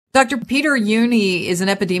Dr. Peter Jüni is an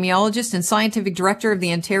epidemiologist and scientific director of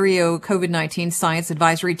the Ontario COVID-19 Science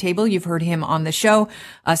Advisory Table. You've heard him on the show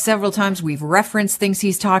several times. We've referenced things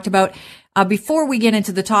he's talked about. Before we get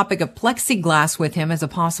into the topic of plexiglass with him as a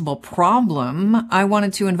possible problem, I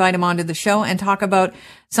wanted to invite him onto the show and talk about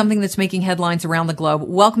something that's making headlines around the globe.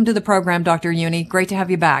 Welcome to the program, Dr. Jüni. Great to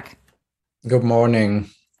have you back. Good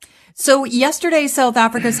morning. So yesterday, South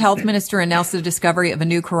Africa's health minister announced the discovery of a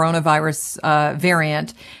new coronavirus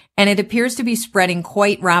variant, and it appears to be spreading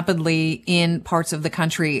quite rapidly in parts of the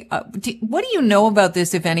country. What do you know about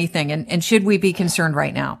this, if anything, and should we be concerned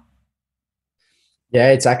right now?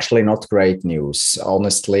 Yeah, it's actually not great news,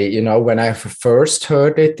 honestly. You know, when I first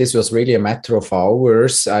heard it, this was really a matter of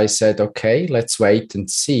hours. I said, okay, let's wait and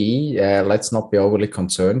see. Let's not be overly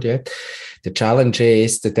concerned yet. The challenge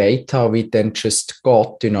is the data we then just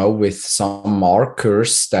got, you know, with some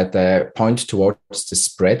markers that point towards the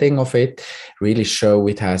spreading of it, really show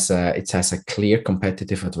it has a clear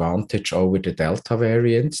competitive advantage over the Delta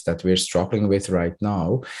variant that we're struggling with right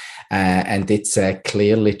now. And it's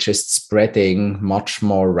clearly just spreading much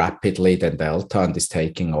more rapidly than Delta and is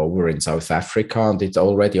taking over in South Africa. And it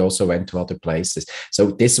already also went to other places. So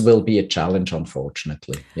this will be a challenge,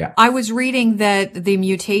 unfortunately. Yeah. I was reading that the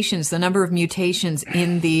number of mutations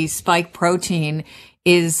in the spike protein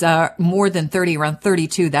is more than 30, around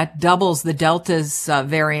 32. That doubles the Delta's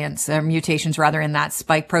mutations in that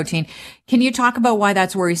spike protein. Can you talk about why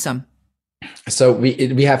that's worrisome? So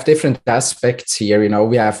we have different aspects here. You know,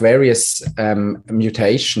 we have various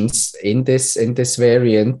mutations in this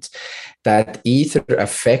variant that either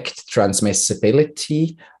affect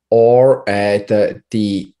transmissibility or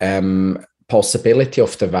the possibility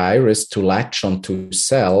of the virus to latch onto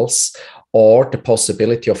cells, or the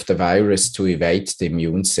possibility of the virus to evade the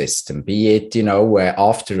immune system, be it, you know,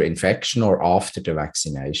 after infection or after the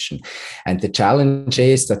vaccination. And the challenge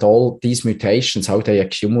is that all these mutations, how they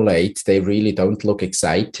accumulate, they really don't look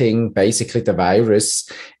exciting. Basically, the virus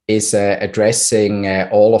is addressing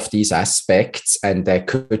all of these aspects and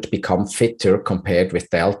could become fitter compared with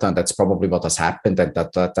Delta. And that's probably what has happened. And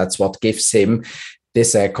that's what gives him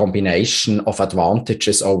this combination of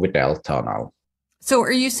advantages over Delta now. So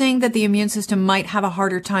are you saying that the immune system might have a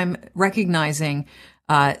harder time recognizing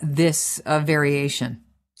this variation?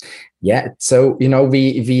 Yeah. So, you know,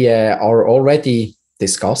 we are already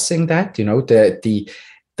discussing that, you know, the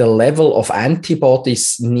level of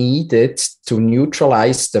antibodies needed to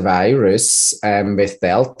neutralize the virus with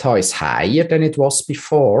Delta is higher than it was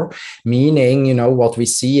before, meaning, you know, what we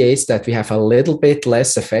see is that we have a little bit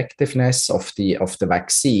less effectiveness of the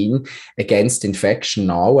vaccine against infection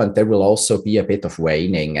now, and there will also be a bit of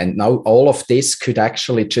waning. And now all of this could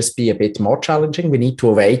actually just be a bit more challenging. We need to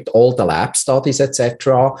await all the lab studies,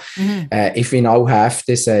 etc. Mm-hmm. If we now have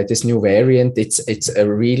this new variant, it's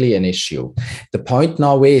really an issue. The point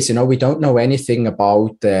now is, you know, we don't know anything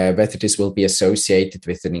about whether this will be associated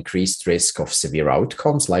with an increased risk of severe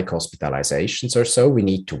outcomes like hospitalizations or so. We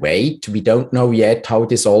need to wait. We don't know yet how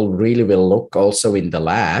this all really will look also in the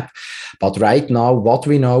lab. But right now, what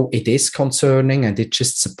we know, it is concerning, and it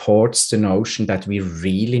just supports the notion that we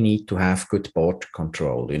really need to have good border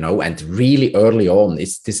control, you know, and really early on,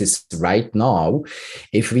 this is right now.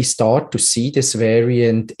 If we start to see this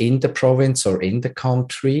variant in the province or in the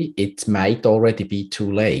country, it might already be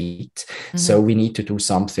too late. Mm-hmm. So we need to do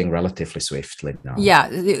something relatively swiftly now.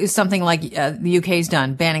 Yeah, something like the UK's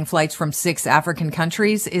done, banning flights from 6 African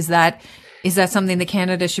countries. Is that something that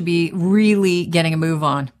Canada should be really getting a move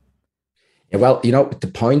on? Well, you know, the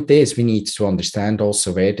point is we need to understand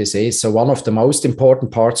also where this is. So one of the most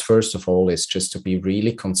important parts, first of all, is just to be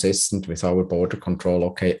really consistent with our border control.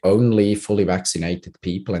 Okay, only fully vaccinated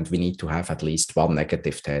people, and we need to have at least one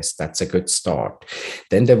negative test. That's a good start.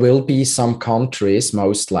 Then there will be some countries,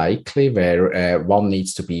 most likely, where one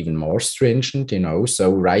needs to be even more stringent, you know.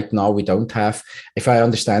 So right now we don't have, if I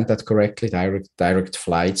understand that correctly, direct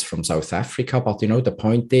flights from South Africa. But, you know, the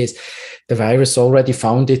point is the virus already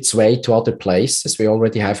found its way to other places. We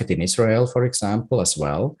already have it in Israel, for example, as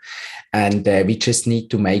well. And we just need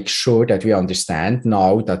to make sure that we understand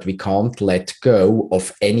now that we can't let go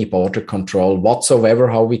of any border control whatsoever,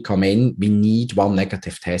 how we come in. We need one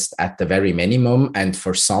negative test at the very minimum. And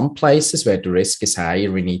for some places where the risk is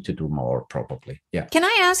higher, we need to do more, probably. Yeah. Can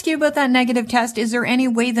I ask you about that negative test? Is there any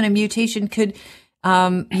way that a mutation could,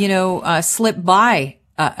 slip by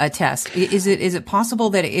a test? Is it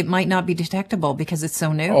possible that it might not be detectable because it's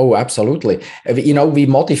so new? Oh, absolutely. You know, we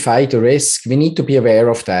modify the risk. We need to be aware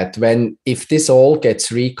of that. If this all gets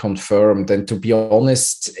reconfirmed, and to be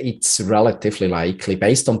honest, it's relatively likely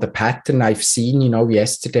based on the pattern I've seen, you know,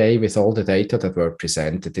 yesterday with all the data that were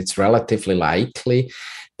presented, it's relatively likely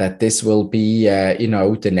that this will be,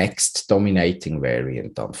 the next dominating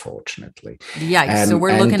variant, unfortunately. Yikes. So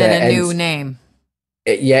we're looking at a new name.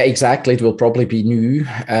 Yeah, exactly. It will probably be new.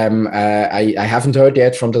 I haven't heard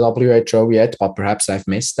yet from the WHO yet, but perhaps I've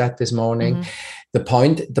missed that this morning. Mm-hmm.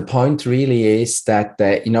 The point really is that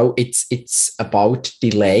it's about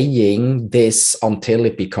delaying this until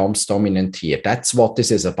it becomes dominant here. That's what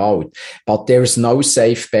this is about. But there's no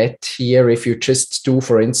safe bet here. If you just do,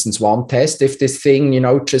 for instance, one test, if this thing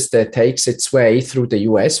just takes its way through the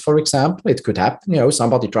US, for example, it could happen.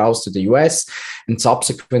 Somebody travels to the US and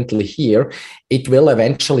subsequently here, it will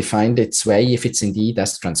eventually find its way if it's indeed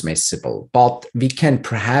as transmissible. But we can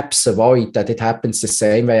perhaps avoid that it happens the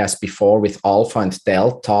same way as before with Alpha and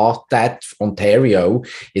Delta. That Ontario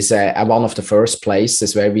is one of the first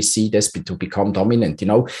places where we see this to become dominant.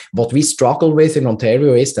 What we struggle with in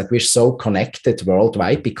Ontario is that we're so connected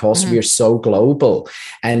worldwide because we're so global.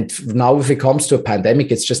 And now if it comes to a pandemic,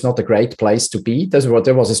 it's just not a great place to be.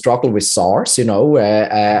 There was a struggle with SARS,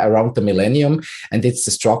 around the millennium, and it's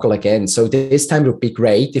the struggle again. So this time it would be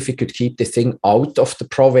great if we could keep the thing out of the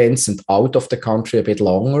province and out of the country a bit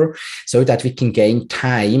longer so that we can gain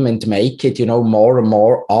time and make it, more and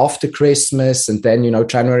more after Christmas and then,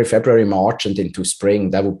 January, February, March and into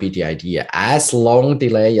spring. That would be the idea. As long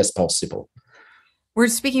delay as possible. We're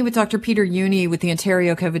speaking with Dr. Peter Jüni with the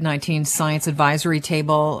Ontario COVID-19 Science Advisory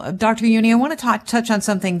Table. Dr. Jüni, I want to touch on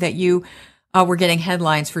something that you were getting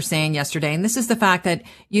headlines for saying yesterday, and this is the fact that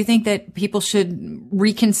you think that people should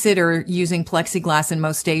reconsider using plexiglass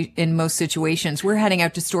in most situations. We're heading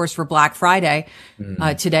out to stores for Black Friday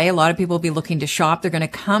today. A lot of people will be looking to shop. They're going to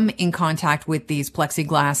come in contact with these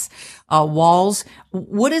plexiglass walls.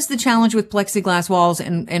 What is the challenge with plexiglass walls,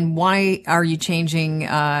 and why are you changing?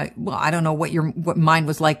 Well, I don't know what mine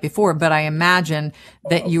was like before, but I imagine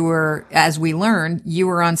that you were, as we learned, you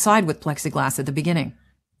were on side with plexiglass at the beginning.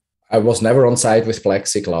 I was never on side with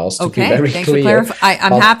plexiglass, to be very thanks clear. For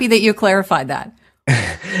I'm happy that you clarified that.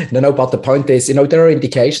 No, but the point is, there are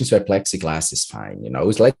indications where plexiglass is fine.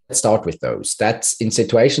 Let's start with those. That's in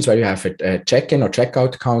situations where you have a check-in or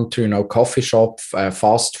check-out counter, coffee shop,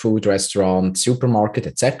 fast food restaurant, supermarket,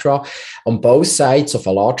 etc. On both sides of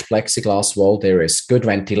a large plexiglass wall, there is good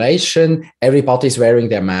ventilation. Everybody's wearing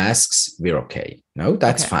their masks. We're okay. No,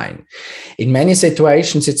 that's fine. In many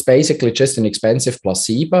situations, it's basically just an expensive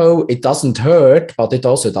placebo. It doesn't hurt, but it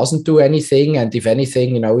also doesn't do anything. And if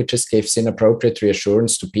anything, it just gives inappropriate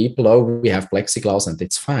reassurance to people. Oh, we have plexiglass and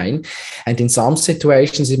it's fine. And in some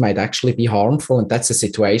situations, it might actually be harmful. And that's a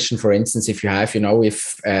situation, for instance, if you have,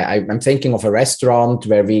 I'm thinking of a restaurant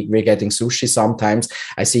where we're getting sushi sometimes,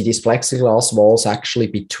 I see these plexiglass walls actually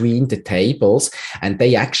between the tables, and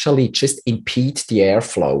they actually just impede the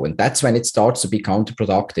airflow. And that's when it starts to be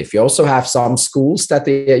counterproductive. You also have some schools that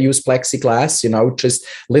they use plexiglass, just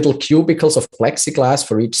little cubicles of plexiglass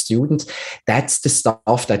for each student. That's the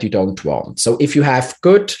stuff that you don't want. So if you have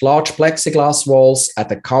good large plexiglass walls at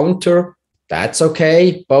the counter, that's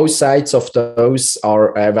okay. Both sides of those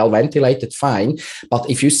are well ventilated, fine. But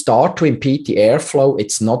if you start to impede the airflow,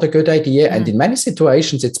 it's not a good idea. And in many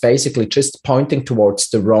situations, it's basically just pointing towards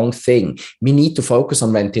the wrong thing. We need to focus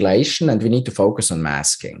on ventilation and we need to focus on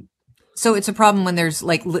masking. So it's a problem when there's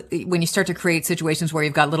when you start to create situations where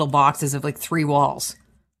you've got little boxes of 3 walls.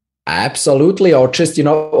 Absolutely. Or just,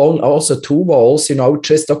 also 2 walls,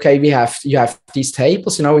 just, you have these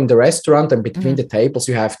tables, in the restaurant, and between the tables,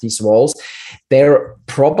 you have these walls. They're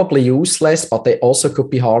probably useless, but they also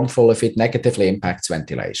could be harmful if it negatively impacts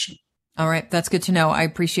ventilation. All right. That's good to know. I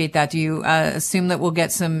appreciate that. Do you assume that we'll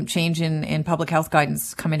get some change in public health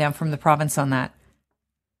guidance coming down from the province on that?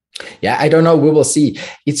 Yeah, I don't know. We will see.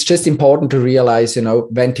 It's just important to realize,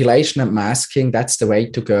 ventilation and masking, that's the way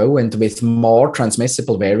to go. And with more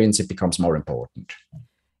transmissible variants, it becomes more important.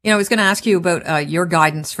 I was going to ask you about your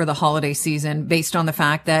guidance for the holiday season based on the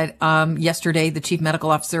fact that yesterday, the Chief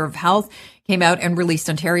Medical Officer of Health came out and released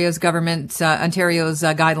Ontario's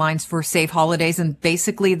guidelines for safe holidays. And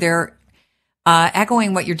basically, they're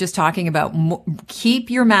echoing what you're just talking about.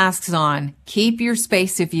 Keep your masks on, keep your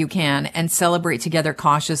space if you can, and celebrate together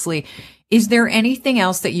cautiously. Is there anything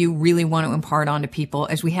else that you really want to impart on to people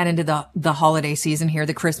as we head into the holiday season here,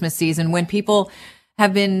 the Christmas season, when people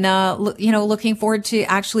have been, looking forward to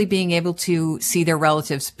actually being able to see their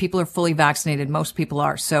relatives? People are fully vaccinated. Most people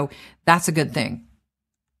are. So that's a good thing.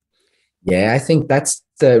 Yeah, I think that's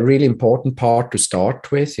the really important part to start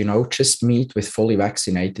with. Just meet with fully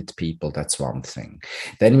vaccinated people. That's one thing.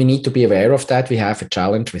 Then we need to be aware of that. We have a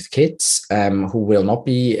challenge with kids who will not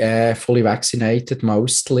be fully vaccinated,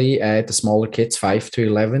 mostly the smaller kids, 5 to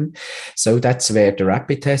 11. So that's where the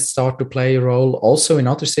rapid tests start to play a role. Also, in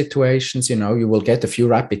other situations, you will get a few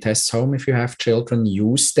rapid tests home if you have children.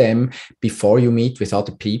 Use them before you meet with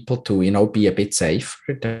other people to, be a bit safer.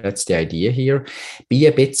 That's the idea here. Be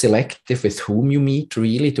a bit selective with whom you meet,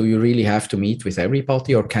 really. Do you really have to meet with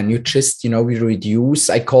everybody, or can you just, reduce,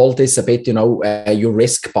 I call this a bit, your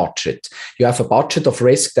risk budget. You have a budget of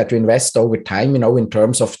risk that you invest over time, in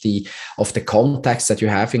terms of the contacts that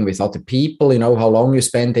you're having with other people, how long you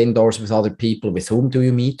spend indoors with other people, with whom do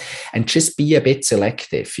you meet, and just be a bit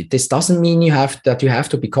selective. This doesn't mean you have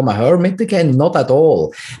to become a hermit again, not at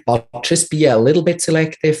all, but just be a little bit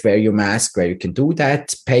selective, wear your mask where you can do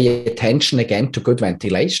that, pay attention again to good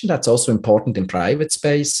ventilation. That's also important in private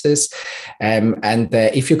spaces. And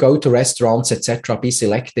if you go to restaurants, etc., be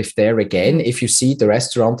selective there again. If you see the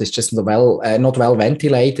restaurant is just not well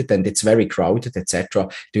ventilated and it's very crowded, etc.,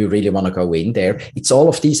 do you really want to go in there? It's all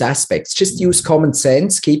of these aspects. Just use common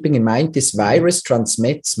sense, keeping in mind this virus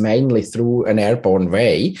transmits mainly through an airborne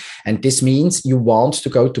way. And this means you want to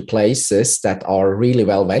go to places that are really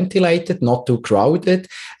well ventilated, not too crowded,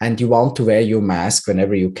 and you want to wear your mask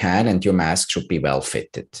whenever you can, and your mask should be well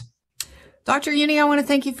fitted. Dr. Juni, I want to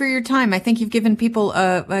thank you for your time. I think you've given people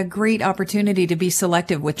a great opportunity to be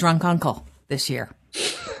selective with Drunk Uncle this year.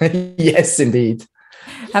 Yes, indeed.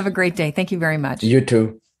 Have a great day. Thank you very much. You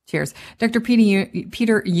too. Cheers. Dr.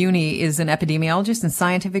 Peter Juni is an epidemiologist and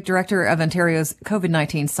scientific director of Ontario's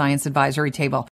COVID-19 Science Advisory Table.